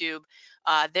on YouTube,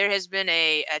 there has been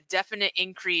a definite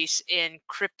increase in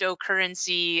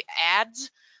cryptocurrency ads,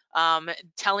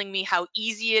 telling me how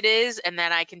easy it is and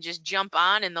that I can just jump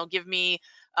on and they'll give me,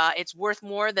 it's worth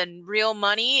more than real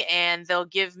money, and they'll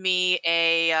give me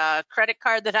a credit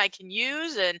card that I can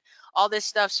use and all this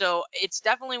stuff. So it's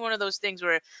definitely one of those things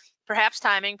where perhaps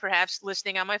timing, perhaps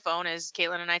listening on my phone as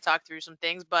Caitlin and I talk through some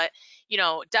things, but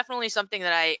definitely something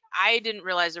that I didn't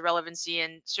realize the relevancy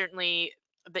and certainly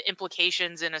the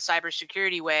implications in a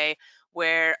cybersecurity way,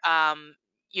 where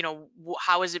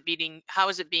how is it being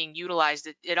utilized?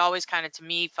 It always kind of to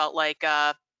me felt like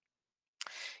kind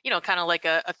of like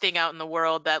a thing out in the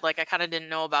world that like I kind of didn't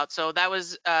know about. So that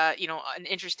was an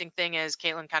interesting thing as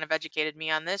Caitlin kind of educated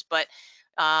me on this. But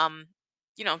um,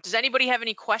 does anybody have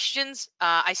any questions?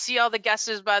 I see all the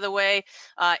guesses, by the way,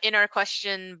 in our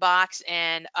question box,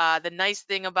 and the nice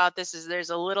thing about this is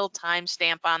there's a little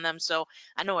timestamp on them, so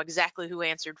I know exactly who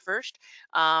answered first.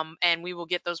 And we will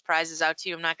get those prizes out to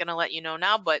you. I'm not going to let you know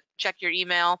now, but check your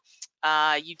email.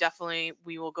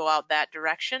 We will go out that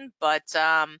direction. But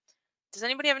does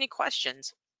anybody have any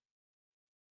questions?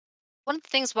 One of the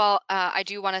things, I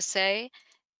do want to say,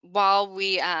 while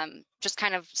we just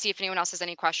kind of see if anyone else has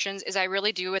any questions, is I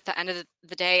really do at the end of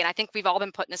the day, and I think we've all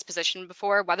been put in this position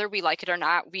before, whether we like it or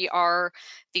not, we are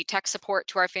the tech support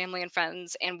to our family and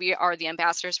friends, and we are the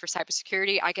ambassadors for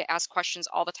cybersecurity. I get asked questions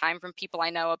all the time from people I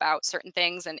know about certain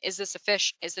things, and is this a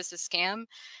fish? Is this a scam?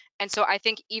 And so I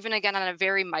think even again on a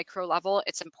very micro level,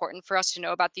 it's important for us to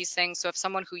know about these things. So if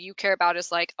someone who you care about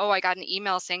is like, oh, I got an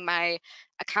email saying my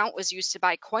account was used to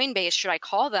buy Coinbase, should I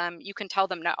call them? You can tell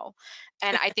them no.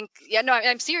 And I think, yeah, no,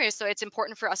 I'm serious. So it's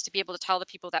important for us to be able to tell the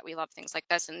people that we love things like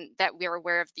this and that we're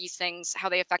aware of these things, how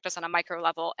they affect us on a micro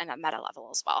level and a meta level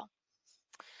as well.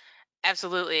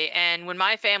 Absolutely. And when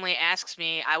my family asks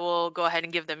me, I will go ahead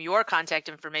and give them your contact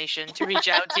information to reach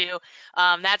out to.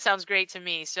 That sounds great to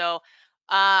me. So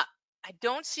I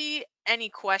don't see any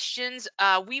questions.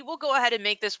 We will go ahead and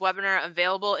make this webinar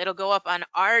available. It'll go up on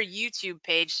our YouTube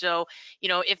page. So,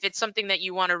 if it's something that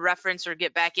you want to reference or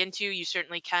get back into, you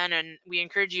certainly can. And we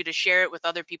encourage you to share it with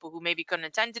other people who maybe couldn't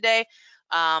attend today.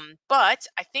 But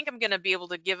I think I'm going to be able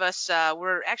to give us,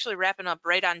 we're actually wrapping up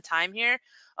right on time here.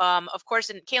 Of course,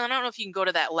 and Kaylin, I don't know if you can go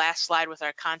to that last slide with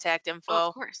our contact Oh, of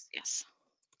info. course. Yes.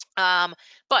 Um,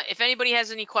 but if anybody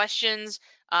has any questions,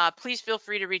 please feel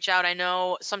free to reach out. I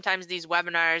know sometimes these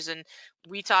webinars, and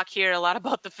we talk here a lot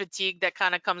about the fatigue that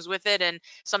kind of comes with it, and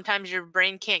sometimes your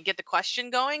brain can't get the question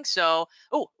going. So,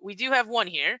 oh, we do have one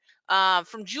here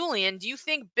from Julian. Do you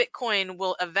think Bitcoin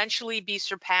will eventually be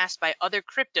surpassed by other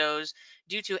cryptos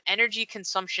due to energy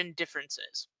consumption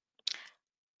differences?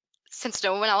 Since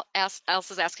no one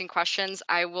else is asking questions,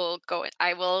 I will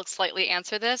slightly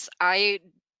answer this. I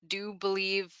do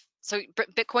believe so.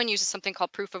 Bitcoin uses something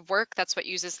called proof of work. That's what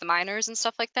uses the miners and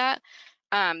stuff like that.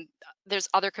 Um, there's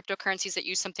other cryptocurrencies that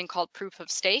use something called proof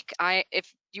of stake.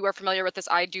 If you are familiar with this,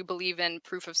 I do believe in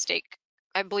proof of stake.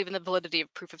 I believe in the validity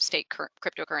of proof of stake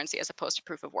cryptocurrency as opposed to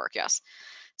proof of work. Yes.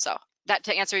 So that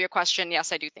to answer your question,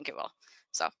 yes, I do think it will.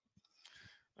 So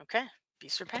Okay, be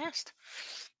surpassed.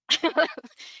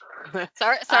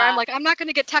 sorry, I'm uh, like, I'm not going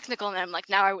to get technical, and I'm like,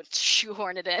 now I would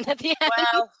shoehorn it in at the end.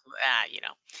 well,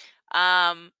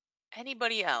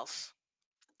 anybody else?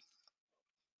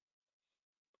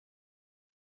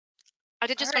 I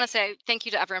did All just want right. to say thank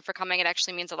you to everyone for coming. It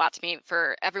actually means a lot to me,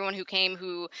 for everyone who came,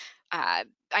 who I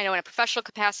know in a professional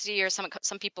capacity, or some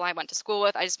people I went to school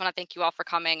with. I just want to thank you all for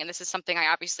coming. And this is something I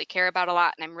obviously care about a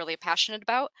lot and I'm really passionate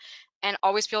about. And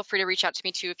always feel free to reach out to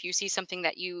me too if you see something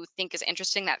that you think is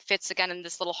interesting that fits again in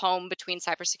this little home between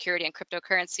cybersecurity and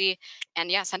cryptocurrency. And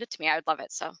yeah, send it to me. I would love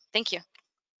it. So thank you.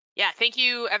 Yeah, thank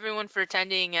you everyone for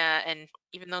attending, and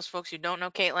even those folks who don't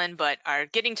know Caitlin but are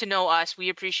getting to know us. We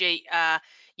appreciate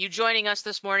you joining us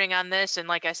this morning on this. And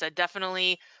like I said,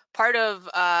 definitely part of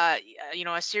a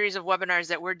series of webinars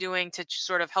that we're doing to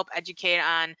sort of help educate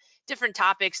on different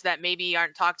topics that maybe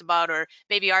aren't talked about or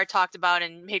maybe are talked about.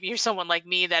 And maybe you're someone like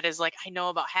me that is like, I know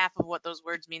about half of what those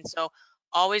words mean. So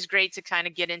always great to kind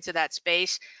of get into that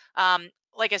space.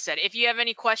 Like I said, if you have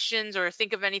any questions or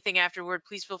think of anything afterward,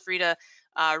 please feel free to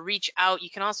reach out. You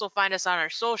can also find us on our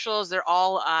socials. They're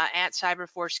all at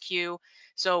CyberForce Q.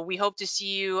 So we hope to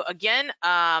see you again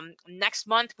next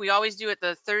month. We always do it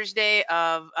the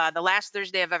last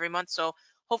Thursday of every month. So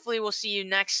hopefully we'll see you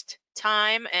next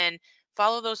time. And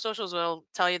Follow those socials. Will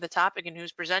tell you the topic and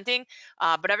who's presenting.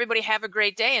 But everybody have a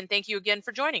great day, and thank you again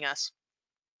for joining us.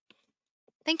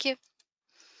 Thank you.